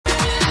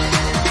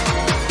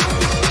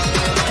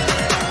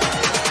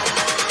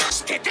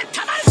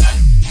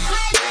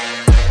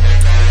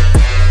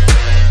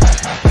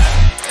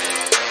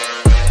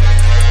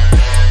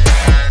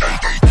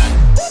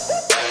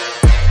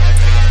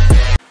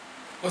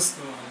What's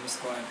going on,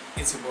 squad?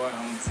 It's your boy,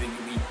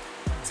 Ziggy.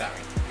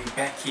 Sorry, we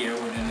back here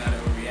with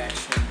another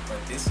reaction, but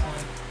this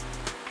one,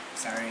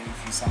 sorry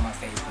if you saw my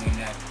face doing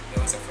that,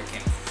 there was a freaking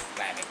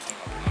flag that came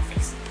up in my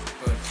face.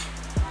 But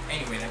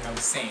anyway, like I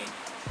was saying,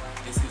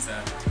 this is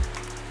a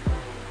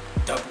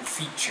double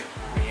feature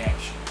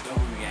reaction,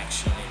 double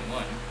reaction in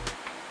one,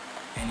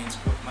 and it's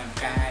with my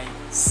guy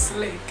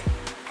Slick.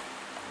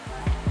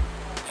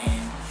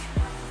 And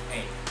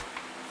hey,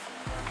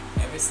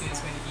 ever since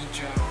when he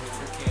dropped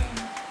freaking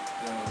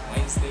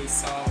Wednesday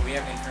song, we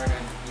haven't heard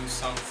a new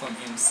song from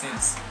him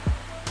since.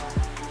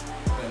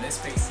 But let's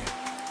face it,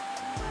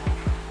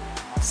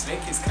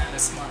 Slick is kind of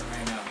smart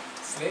right now.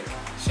 Slick,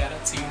 shout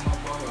out to you, my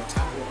boy, or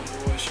Taco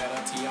boy, shout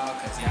out to y'all,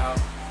 cause y'all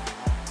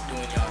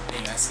doing y'all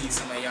thing. I see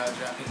some of y'all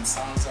dropping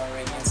songs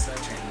already and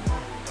such, and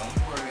don't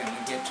worry, I'm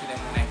gonna get to them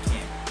when I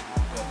can.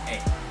 But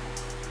hey,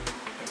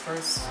 the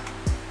first,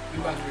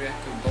 we about to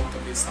react to both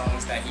of his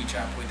songs that he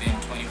dropped within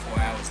 24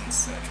 hours and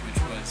such, which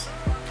was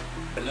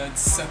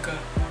SUCCA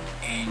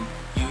and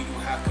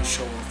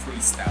Hakusho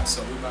Freestyle.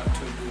 So we're about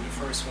to do the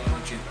first one,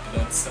 which is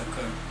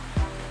SUCCA,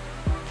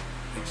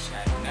 which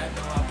I do not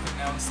know how to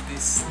pronounce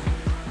this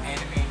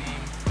anime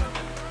name, but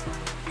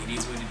it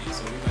is what it is.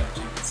 So we're about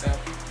to check this out.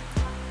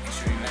 Make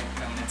sure you like,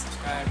 comment, and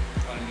subscribe.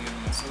 Follow me on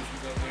my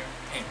socials out there.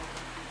 And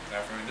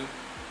without further ado,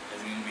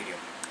 let's get in the video.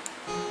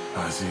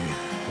 I see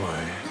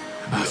white,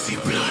 I see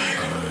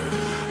blood,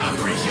 I'm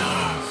free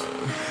off.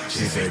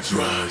 She said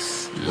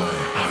drugs,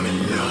 I'm in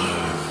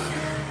love.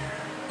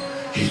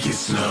 He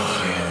gets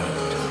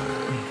slugged.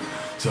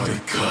 So he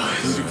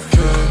cuts,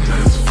 let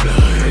us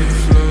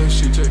flood.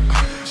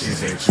 She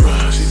said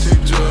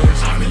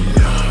drugs, I'm in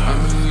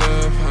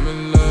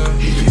love.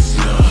 He gets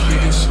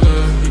slugged.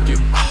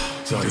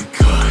 So he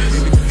cuts,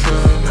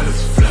 let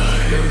us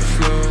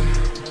flood.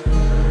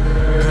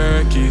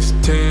 Herkies,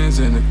 10s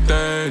and the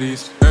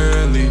 30s,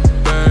 early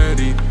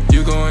 30,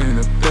 you going in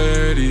the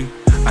 30.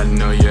 I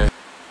know you.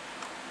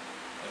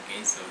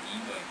 Okay, so he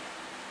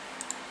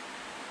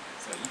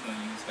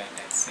gonna use like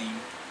that same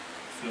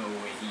flow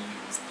where he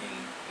used in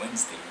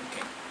Wednesday.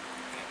 Okay,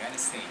 I gotta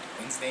say,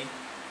 Wednesday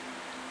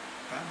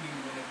probably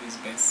one of his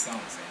best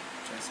songs, and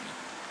trust me,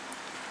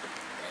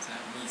 that's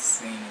not me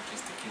saying it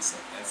just to kiss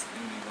up. That's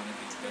literally one of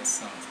his best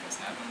songs, because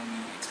not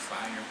only it's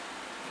fire,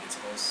 but it's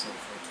also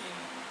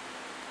freaking,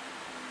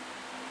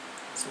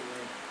 what's the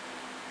word,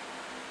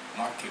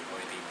 market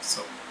worthy.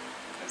 So,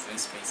 because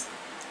let's face it,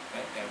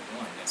 that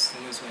one, as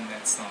soon as when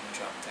that song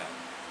dropped out,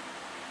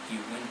 he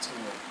went to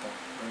a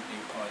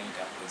birthday party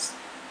that was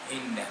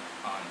in that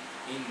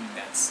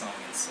song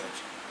and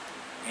such,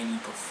 and he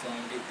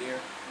performed it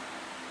there.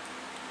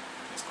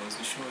 Just goes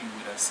to show you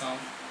with a song,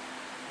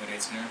 whether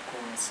it's nerdcore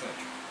or such,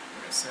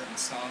 with a certain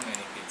song, and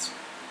if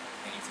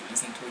you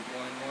listen to it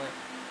more and more,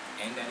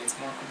 and that it's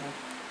marketable,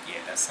 yeah,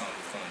 that song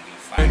is gonna be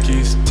fire.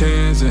 Herkies,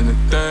 10s and the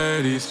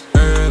 30s,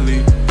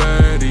 early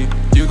 30,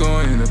 you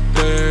going in the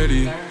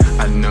 30.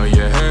 I know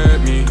you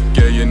heard me,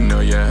 girl, you know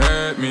you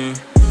heard me.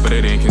 But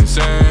it ain't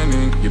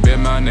concerning, you bit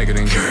my nigga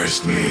then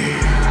cursed me.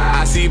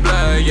 I see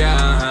blood,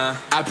 yeah,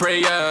 I pray,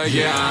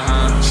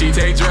 yeah, she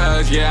take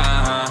drugs,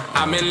 yeah,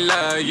 I'm in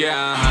love,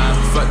 yeah,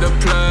 fuck the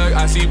plug,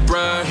 I see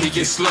bruh, he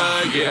get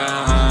slugged,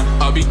 yeah,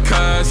 all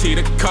because he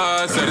the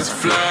cause of this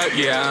flood,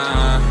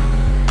 yeah.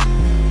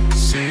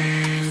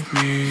 Save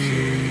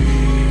me,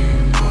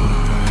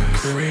 boy,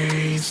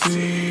 crazy,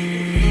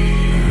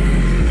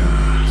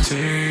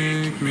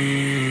 take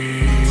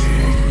me,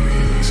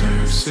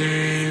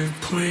 save,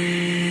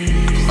 please.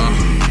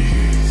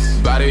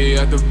 Body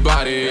at the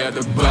body at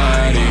the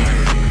body.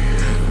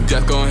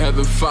 Death gon' have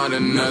to find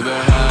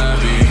another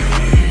hobby.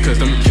 Cause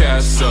them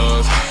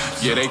capsules,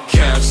 yeah, they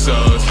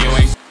capsules. You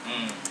ain't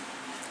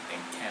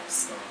them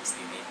capsules,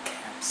 they make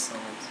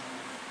capsules.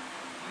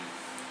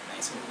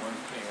 Nice little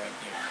wordplay right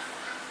there.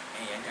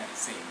 Hey, I gotta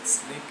say,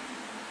 it's Slick.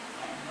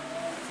 I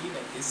feel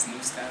like this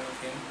new style of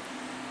him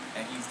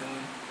that he's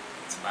doing,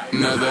 it's fire.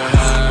 Another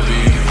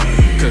hobby.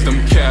 Cause them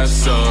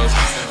capsules,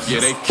 yeah,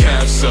 they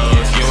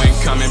capsules. You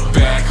ain't coming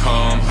back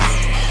home.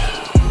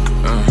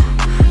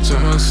 To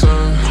my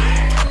son,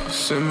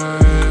 sit my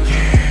head,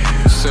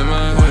 sit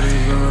my head,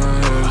 in my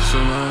head,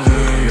 sit my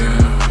head, yeah.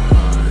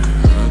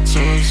 To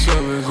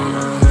myself, it's in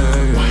my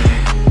head,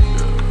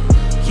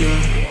 yeah.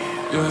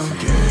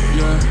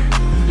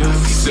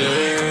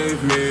 Save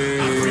me,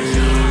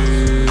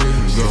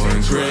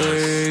 going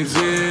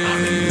crazy.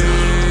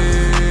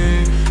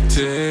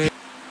 Take.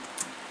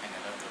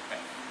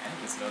 I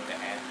just love the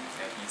ad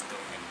that he's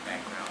doing in the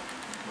background.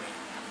 Wait,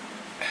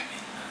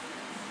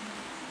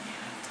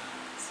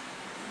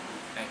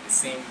 like the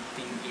same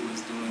thing he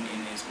was doing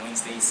in his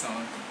Wednesday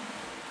song,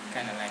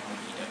 kind of like what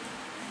he did.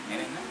 And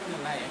I'm not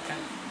gonna lie, I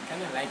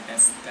kind of like that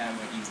style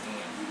what he's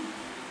doing.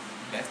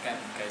 That's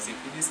because if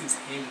this is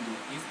him,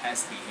 it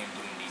has to be him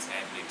doing these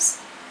ad libs.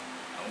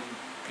 I won't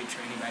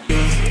picture anybody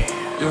else.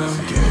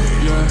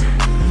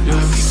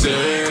 Yeah.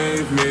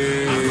 Save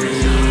me,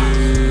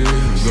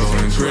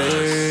 going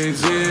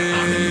crazy.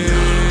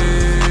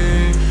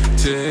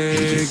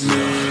 Take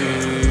me,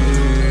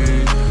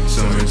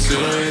 somewhere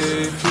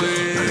safe,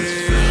 please.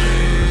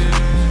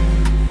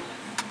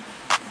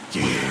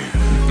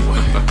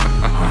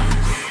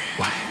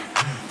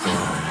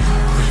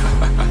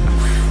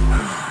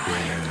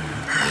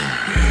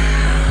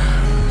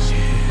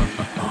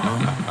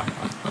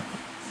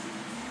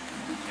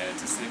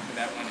 for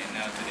that one, and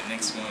now to the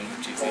next one,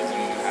 which is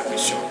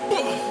Hakusho,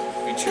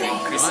 featuring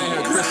Chris. I ain't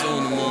heard Chris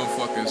on the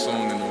motherfucking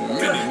song in a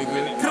minute,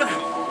 nigga.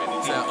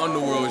 It's that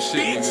underworld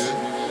shit,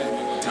 nigga.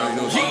 Y'all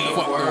know what the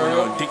fuck going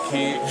on,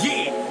 dickhead.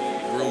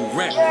 Yeah. Real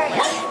rap.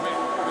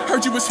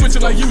 Heard you was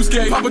switching like you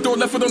gay. Papa door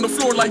left it on the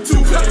floor like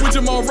 2K. With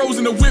Jamal Rose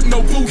in the whip,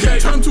 no bouquet.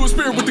 Turn him to a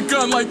spirit with the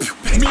gun like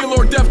me and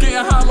Lord Death getting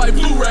high like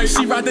Blu-ray.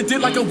 She ride the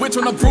dick like a witch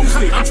on a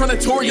broomstick. I'm trying to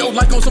Torio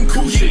like on some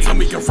cool shit. Tell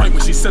me you're right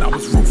when she said I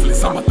was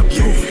ruthless. I'm about to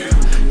prove it.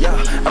 Yeah,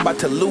 I'm about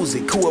to lose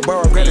it. Cool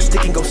borrow, grab a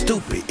stick and go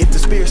stupid. If the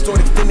spirit start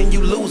extending,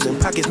 you losing.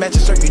 Pockets match a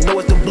shirt, you know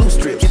it's the blue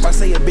strips. If I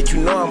say a bitch,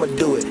 you know I'ma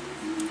do it.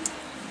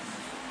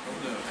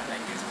 Hold up, I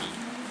like this beat.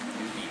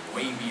 This beat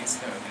wavy as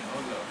hell. And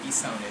hold up, he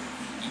sounded.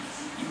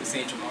 He was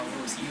saying Jamal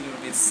Rose. He a little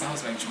bit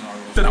sounds like Jamal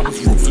Rose. Said I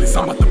was ruthless.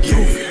 I'm about to prove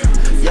it.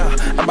 Yeah,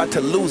 I'm about to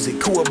lose it.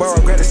 Cool borrow,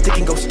 grab a stick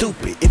and go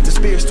stupid. If the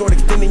spirit start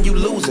extending, you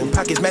losing.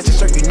 Pockets match a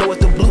shirt, you know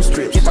it's the blue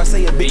strips. If I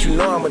say a bitch, you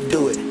know I'ma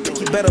do it.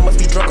 He better must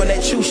be drunk on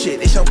that chew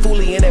shit. It's young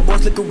Foolie and that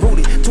boy's looking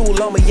Rudy.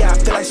 Tool on me, yeah, I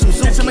feel like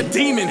Suzuki. Bitch, I'm a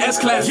demon,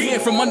 S-class. Yeah,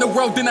 from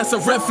underworld, then that's a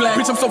red flag.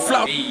 Bitch, I'm so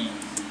fly. Hey, you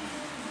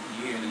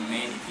hear the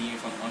man, if he ain't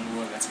from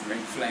underworld, that's a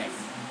red flag.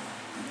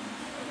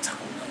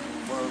 Taco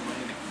underworld, man.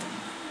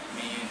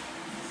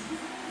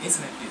 It's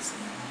like this.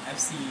 I've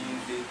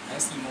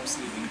seen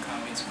mostly in the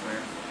comments where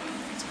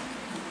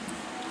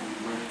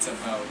it's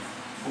about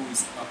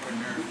who's upper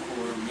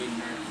nerdcore, mid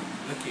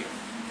nerdcore. Look here.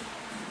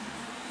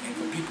 And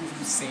for people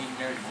who say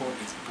nerdcore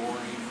is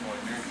boring or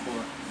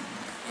nerdcore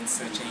and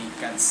such ain't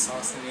got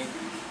sauce in it,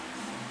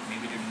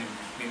 maybe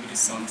the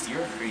songs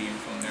you're creating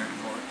from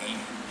nerdcore ain't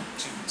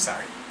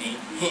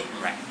hit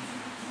right.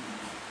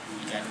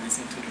 You gotta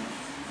listen to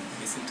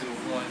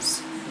the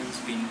ones who's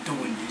been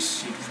doing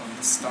this shit from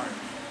the start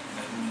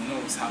and who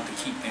knows how to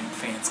keep them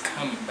fans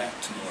coming back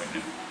to more of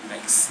them.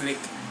 Like Slick,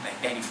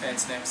 like Daddy Fat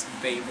Snaps,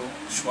 Babel,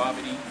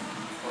 Schwabity,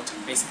 or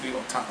basically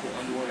Otaku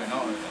Underworld and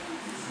all of them.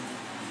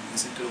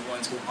 Listen to the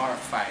ones who are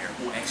fire,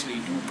 who actually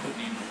do put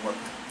in the work.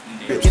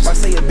 If I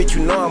say a bitch,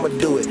 you know I'ma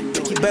do it.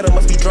 He better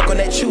must be drunk on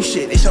that chew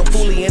shit. It's young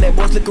Foolie and that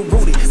boy's looking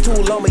Rudy.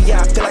 Tool on me, yeah,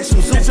 I feel like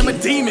Suzuki. Bitch, I'm a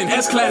demon,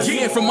 S-class.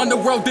 Yeah, from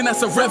underworld, then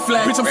that's a red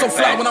flag. Bitch, I'm so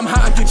fly when I'm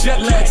high, I get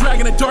jet lag.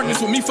 Dragging the darkness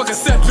with me, fucking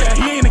setback.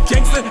 He ain't a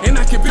gangster, and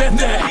I can bet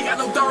that. He got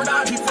no third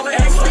eye, he full of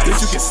extra.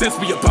 Bitch, you can sense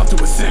me about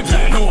to ascend.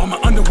 No, I'm an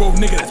underworld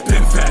nigga that's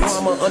been fat.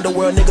 I'm an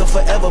underworld nigga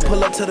forever.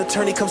 Pull up to the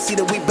tourney, come see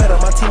that we better.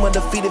 My team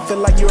undefeated, feel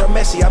like you're a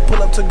Messi. I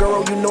pull up to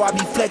girl, you know I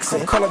be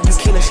flexing. Call up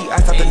Yukina, she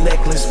iced out the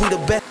necklace. We the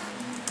best.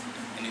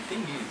 And the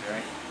thing is,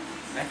 right,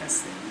 like I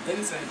said,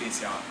 inside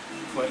this, y'all,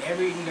 for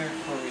every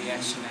nerdcore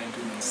reaction I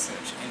do and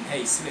such, and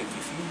hey, Slick,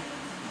 if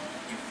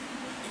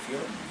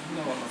you're, you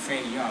know I'm a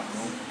fan of y'all,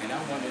 bro, and I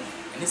wanna,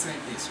 and it's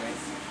like this, right,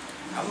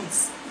 I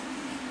was,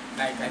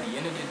 like, at the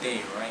end of the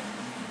day, right,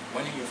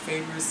 one of your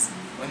favorite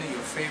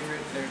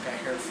lyric I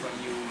heard from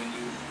you when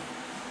you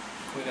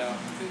put out,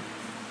 if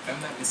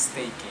I'm not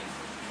mistaken,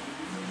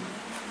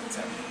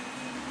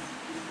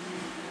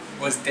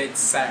 was Dead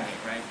Silent,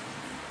 right?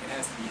 It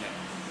has to be that.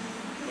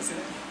 Was it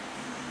that?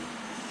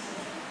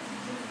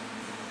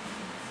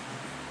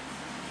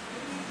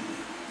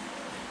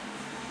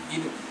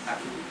 Either, I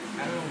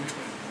don't know which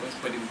one it was,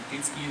 but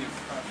it's either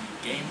probably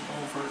Game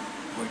Over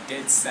or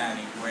Dead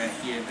Silent, where I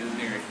hear the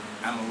lyric,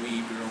 I'm a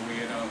weeb, you're a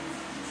weirdo.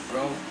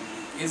 Bro,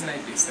 it's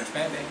like this, the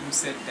fact that you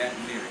said that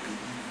lyric,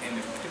 and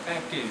the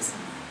fact is,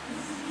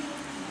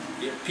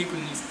 people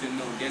need to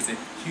know there's a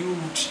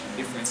huge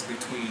difference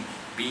between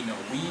being a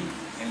weeb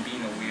and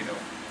being a weirdo.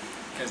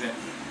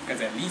 Because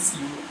at least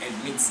you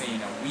admit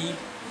saying a weeb,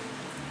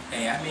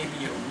 hey, I may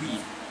be a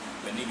weeb,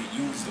 but nigga,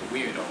 you's the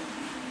weirdo.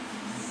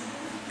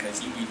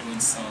 Because you be doing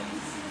some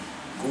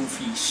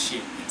goofy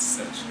shit and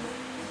such.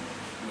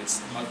 With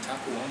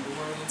Otaku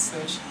Underworld and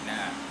such,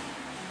 nah.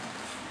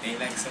 They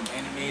like some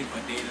animes,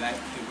 but they like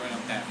to run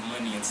up that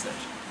money and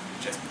such.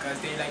 Just because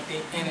they like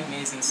their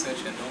animes and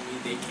such, that don't mean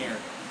they can't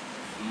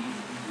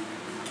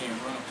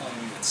run up on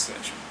you and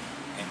such.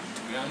 And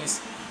to be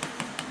honest,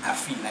 I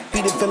feel like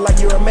that. Feel like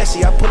you're a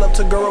Messi. I pull up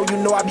to girl, you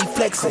know I be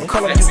flexing.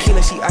 Call up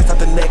Yukina, she iced out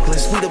the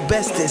necklace. We the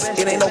bestest,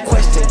 it ain't no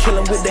question. Kill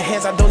him with the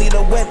hands, I don't need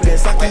a weapon.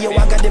 Saki, yo,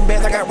 I got them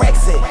bands, I got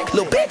racks in.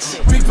 Little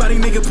bitch. Big body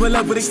nigga pull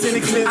up with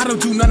extended clip. I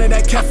don't do none of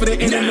that cat for the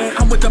internet.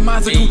 I'm with the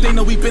Mazaku, they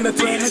know we been a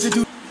threat. Had to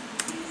do.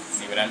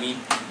 See what I mean?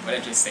 What I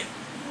just said.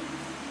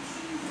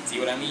 See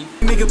what I mean?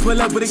 Nigga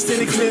pull up with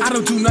extended clip. I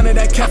don't do none of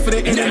that cat for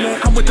the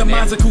internet. I'm with the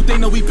Mazaku, they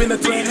know we been a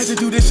threat. Had to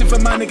do this shit for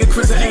my nigga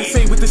Chris and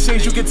Same with the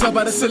shades, you can tell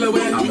by the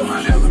silhouette. I'm in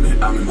my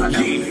element, I'm in my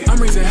element. I'm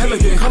raising hell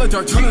again, call it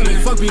dark tournament.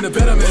 Fuck being a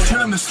better man, turn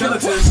them to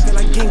skeletons. Feel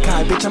like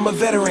Genkai, bitch, I'm a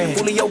veteran.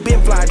 Julio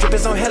been fly,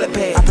 drippers on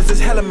helipad. Opposites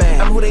hella mad,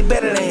 I'm who they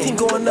better than. Team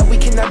going up, we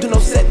cannot do no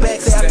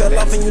setbacks. Say I fell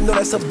off and you know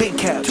that's a big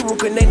cap.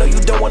 Turuka, they know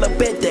you don't wanna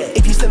bet that.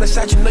 If you send a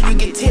shot, you know you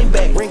get 10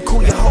 back. Ring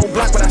cool your whole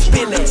block when I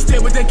spin that. Stay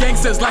with the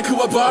gangsters like who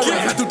a bar.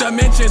 I do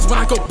dimensions when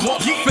I go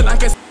pop. Feel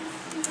like it's.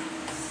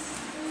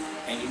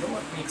 And you know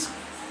what makes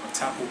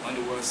Otaku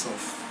Underworld so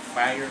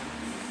fire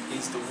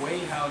is the way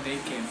how they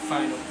can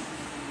find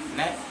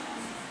not.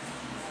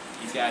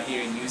 If y'all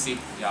hearing music,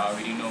 y'all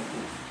already know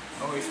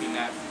who. Or if you're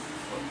not,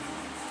 well,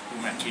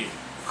 who might care.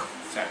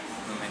 sorry,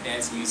 with my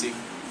dad's music,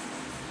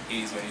 it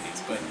is what it is.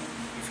 But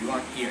if you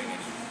aren't hearing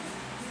any,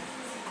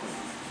 cool.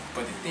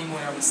 But the thing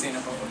what I was saying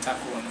about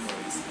Otaku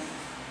Underworld is,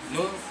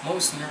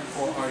 most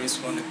nerdcore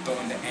artists want to throw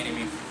in the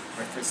anime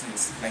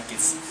references like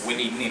it's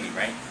willy-nilly,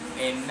 right?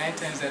 And 9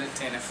 times out of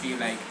 10, I feel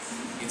like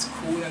it's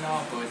cool and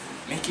all, but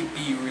make it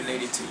be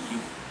related to you.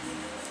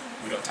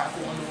 With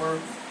Otaku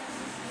Underworld,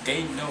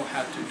 they know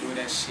how to do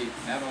that shit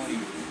not only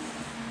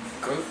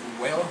good,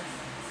 well,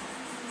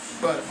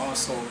 but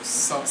also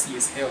saucy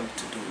as hell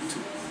to do it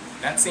too.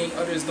 Not saying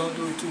others don't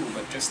do it too,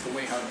 but just the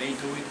way how they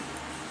do it,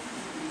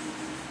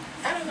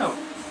 I don't know.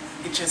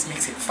 It just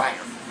makes it fire.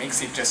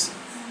 Makes it just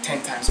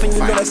 10 times more you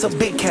fire. know that's a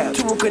big cap.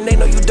 Turuka, they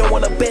know you don't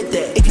wanna bet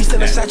that. If you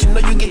send a shot, you know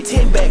you get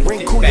 10 back.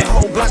 Ring cool your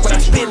whole block when I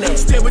spin that.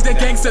 Stay with the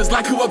gangsters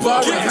like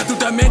Kuwabara. I do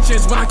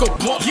dimensions when I go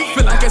block.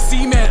 Feel like a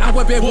seaman, I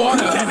wear bare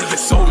water. That nigga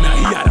so now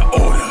he out of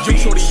order. Yo,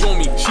 shorty on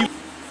me, she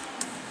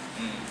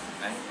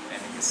That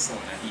nigga so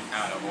now he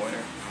out of order.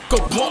 go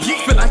block.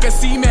 Feel like a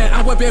seaman,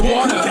 I wear bare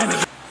water.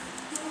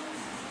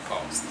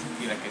 Pause.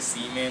 Feel like a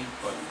seaman,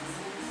 but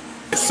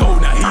So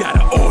now he out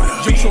of order.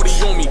 Yo, shorty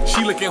on me,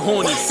 she looking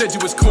horny. Said you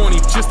was corny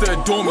just to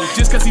adore me.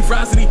 Just cause he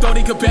fries and he thought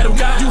he could battle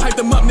God. You hyped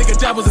him up, nigga,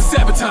 that was a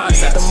sabotage.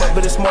 Set them up,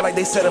 but it's more like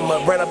they set them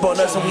up. Ran up on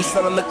us and we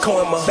selling the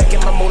coin. Back in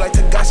my mode like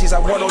Tagashi's. I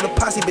run on the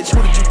posse, bitch.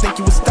 Who did you think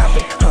you was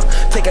stopping?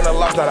 Taking a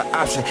loss, not an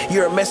option.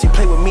 You're a mess, you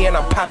play with me and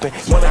I'm popping.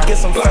 Wanna get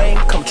some fame?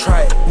 Come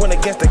try it. Went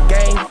against the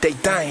game, they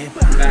dying.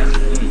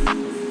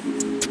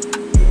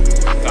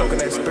 Talking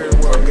that spirit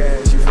world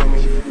gas, you feel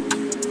me?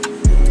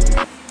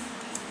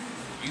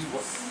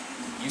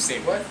 you say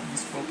what? You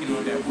smoking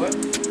on that what?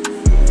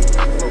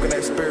 Smoking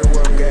that spirit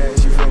world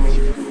gas, you feel me?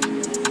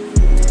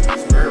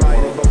 Spirit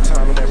world, bow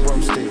time on that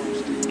broomstick.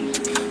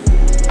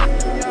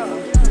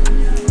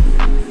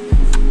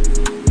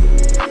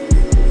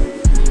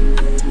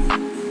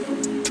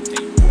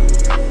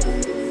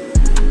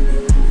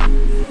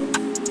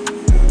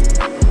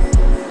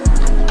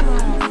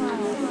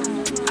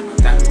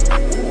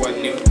 What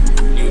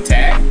new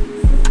tag?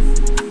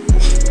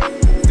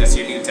 That's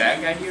your new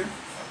tag right here?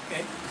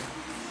 Okay.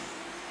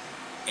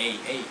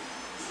 Hey.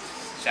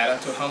 Shout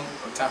out to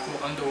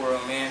Otaku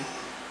Underworld, man.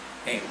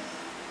 Hey.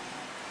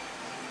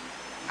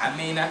 I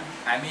may not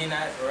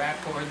rap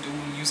or do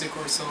music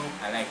or so.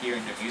 I like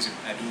hearing the music.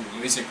 I do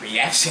music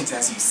reactions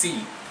as you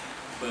see.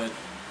 But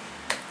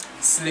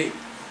slick.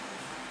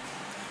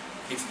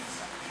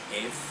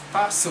 If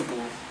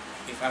possible,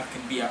 if I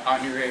can be an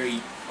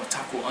honorary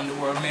Otaku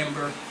Underworld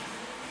member,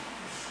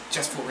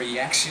 just for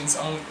reactions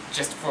on,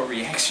 just for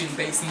reaction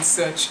based and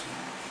such,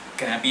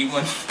 can I be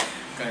one?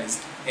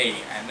 Cause hey,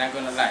 I'm not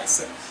gonna lie,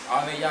 so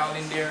all of y'all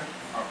in there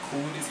are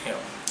cool as hell.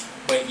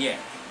 But yeah,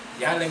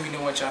 y'all let me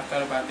know what y'all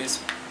thought about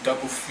this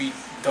double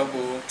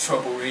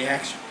feature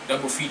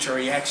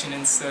reaction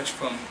and such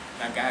from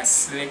my guy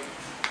Slick.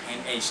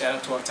 And hey, shout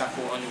out to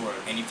Otaku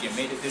Underworld. And if you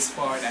made it this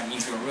far, that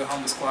means you're a real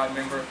Humble Squad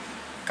member.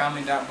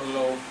 Comment down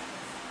below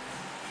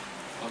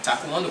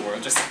Otaku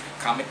Underworld, just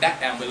comment that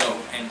down below,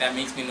 and that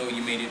makes me know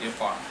you made it this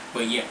far.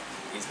 But yeah,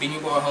 it's been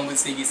your boy Humble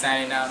Siggy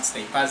signing out.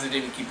 Stay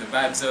positive and keep the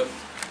vibes up.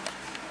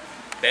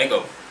 There you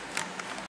go.